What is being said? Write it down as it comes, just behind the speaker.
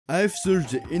I've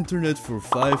searched the internet for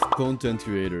 5 content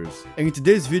creators, and in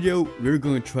today's video we're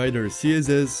going to try their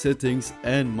CSS, settings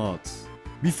and mods.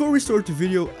 Before we start the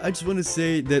video, I just want to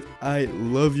say that I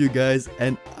love you guys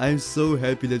and I'm so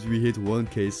happy that we hit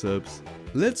 1k subs.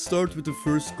 Let's start with the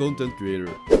first content creator.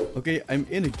 Okay, I'm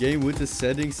in a game with the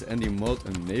settings and the mod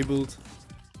enabled.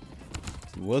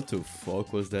 What the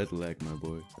fuck was that lag, my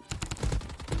boy?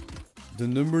 The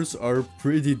numbers are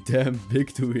pretty damn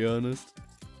big, to be honest.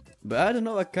 But I don't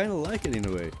know, I kinda like it in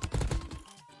a way.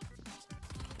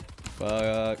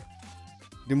 Fuck.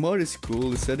 The mod is cool,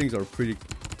 the settings are pretty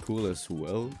cool as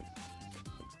well.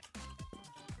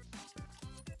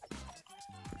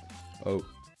 Oh,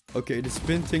 okay, the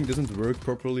spin thing doesn't work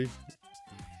properly.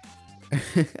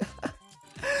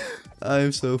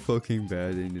 I'm so fucking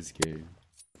bad in this game.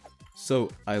 So,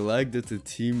 I like that the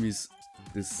team is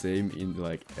the same in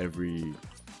like every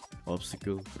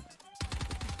obstacle.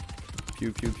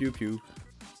 Pew pew pew pew.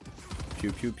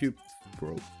 Pew pew pew.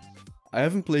 Bro. I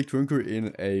haven't played Krunker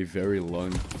in a very long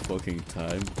fucking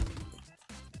time.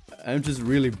 I'm just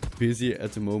really busy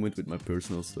at the moment with my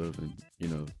personal stuff and, you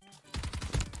know.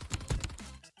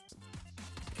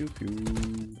 Pew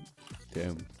pew.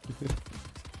 Damn.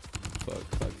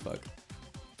 Fuck.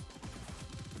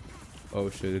 Oh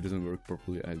shit, it doesn't work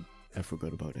properly. I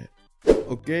forgot about that.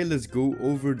 Okay, let's go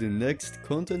over the next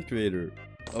content creator.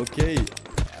 Okay,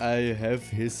 I have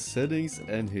his settings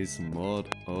and his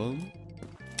mod on.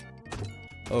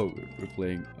 Oh, we're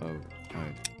playing. Oh,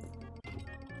 alright.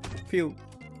 Pew,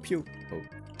 pew, oh,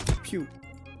 pew,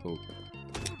 oh,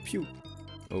 pew,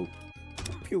 oh,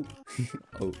 pew,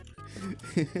 oh.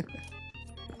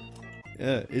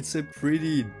 Yeah, it's a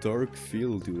pretty dark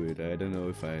feel to it. I don't know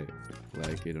if I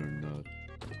like it or not.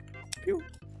 Pew.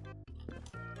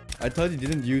 I thought he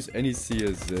didn't use any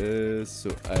CSS, so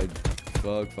I...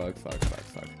 Fuck.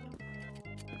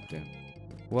 Damn.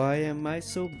 Why am I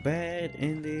so bad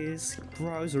in this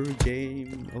browser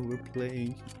game? Oh, we're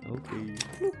playing. Okay.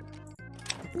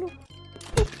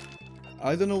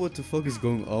 I don't know what the fuck is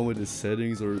going on with the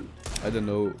settings, or I don't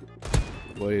know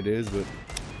what it is, but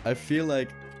I feel like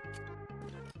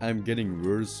I'm getting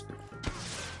worse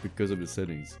because of the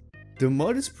settings. The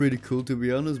mod is pretty cool, to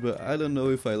be honest, but I don't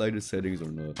know if I like the settings or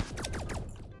not.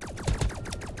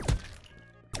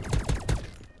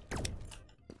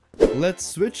 Let's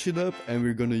switch it up and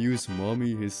we're gonna use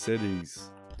Mommy his settings.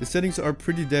 The settings are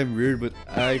pretty damn weird, but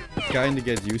I kinda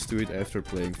get used to it after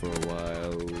playing for a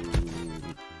while.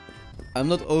 I'm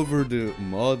not over the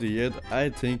mod yet. I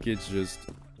think it's just...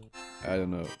 I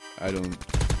don't know. I don't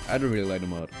really like the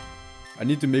mod. I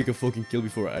need to make a fucking kill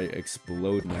before I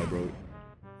explode, my bro.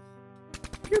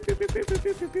 Pew, pew, pew, pew,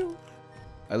 pew, pew, pew.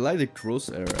 I like the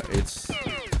crosshair. It's...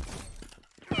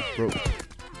 Bro.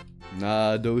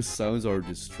 Nah, those sounds are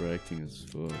distracting as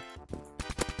fuck.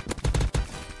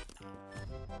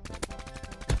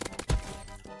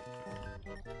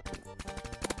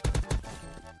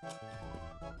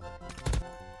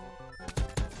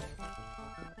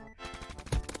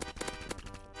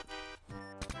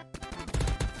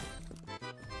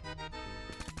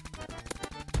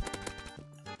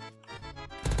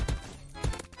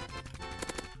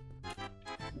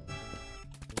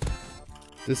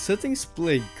 The settings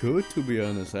play good, to be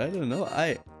honest. I don't know,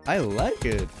 I like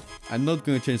it. I'm not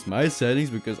gonna change my settings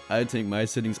because I think my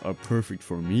settings are perfect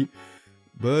for me,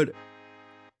 but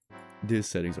these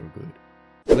settings are good.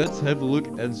 Let's have a look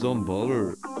at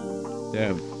Zomballr.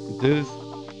 Damn, this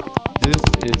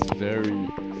is very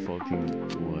fucking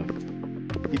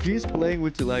left. If he's playing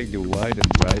with like the wide and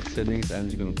bright settings, I'm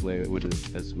just gonna play with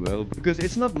it as well, because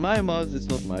it's not my mods, it's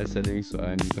not my settings, so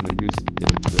I'm gonna use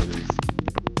the settings.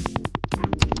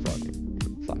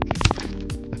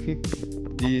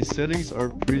 The settings are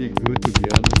pretty good, to be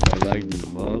honest. I like the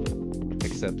mod,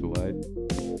 except wide.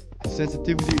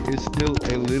 Sensitivity is still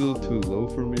a little too low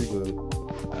for me, but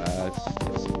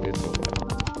it's alright.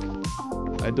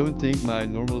 I don't think my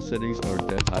normal settings are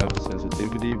that high of a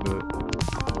sensitivity, but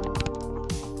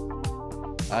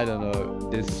I don't know,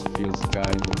 this feels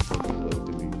kind of fucking low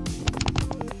to me.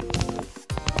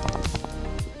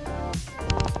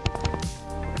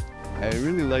 I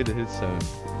really like the hit sound.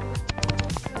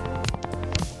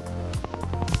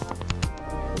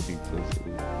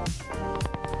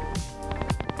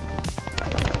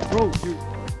 Bro,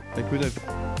 I could have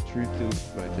 3 kills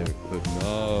right there, but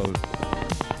no.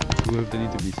 2 of them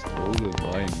need to be stolen.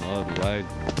 Why not?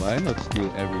 Why not steal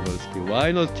everybody's kill?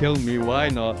 Why not kill me? Why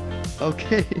not?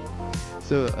 Okay.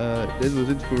 So that was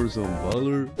it for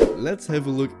Zomballr. Let's have a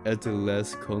look at the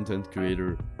last content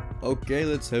creator. Okay,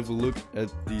 let's have a look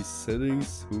at the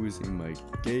settings. Who is in my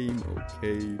game?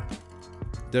 Okay.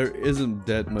 There isn't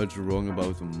that much wrong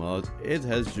about the mod, it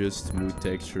has just smooth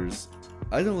textures.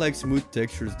 I don't like smooth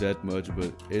textures that much,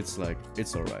 but it's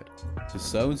alright. The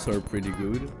sounds are pretty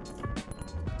good.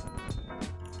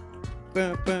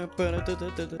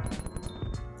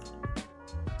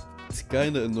 It's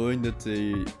kinda annoying that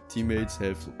the teammates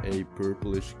have a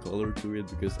purplish color to it,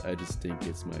 because I just think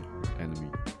it's my enemy.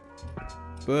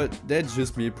 But that's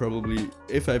just me, probably.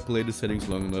 If I play the settings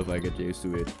long enough, I get used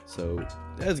to it. So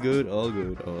that's good, all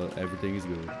good, everything is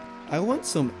good. I want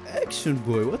some action,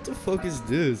 boy. What the fuck is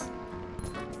this?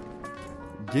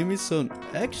 Give me some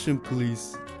action,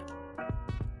 please.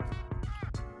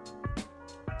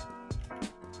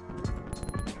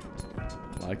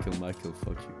 Michael,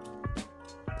 fuck you.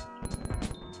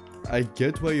 I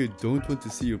get why you don't want to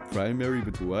see your primary,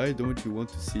 but why don't you want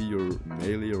to see your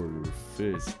melee or your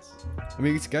fists? I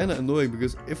mean, it's kinda annoying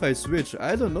because if I switch,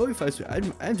 I don't know if I switch.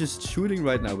 I'm just shooting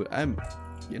right now, but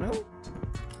you know?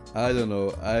 I don't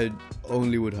know. I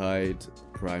only would hide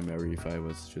primary if I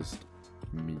was just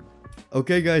me.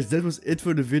 Okay guys, that was it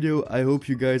for the video. I hope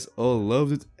you guys all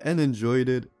loved it and enjoyed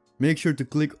it. Make sure to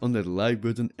click on that like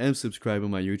button and subscribe on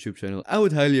my YouTube channel. I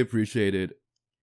would highly appreciate it.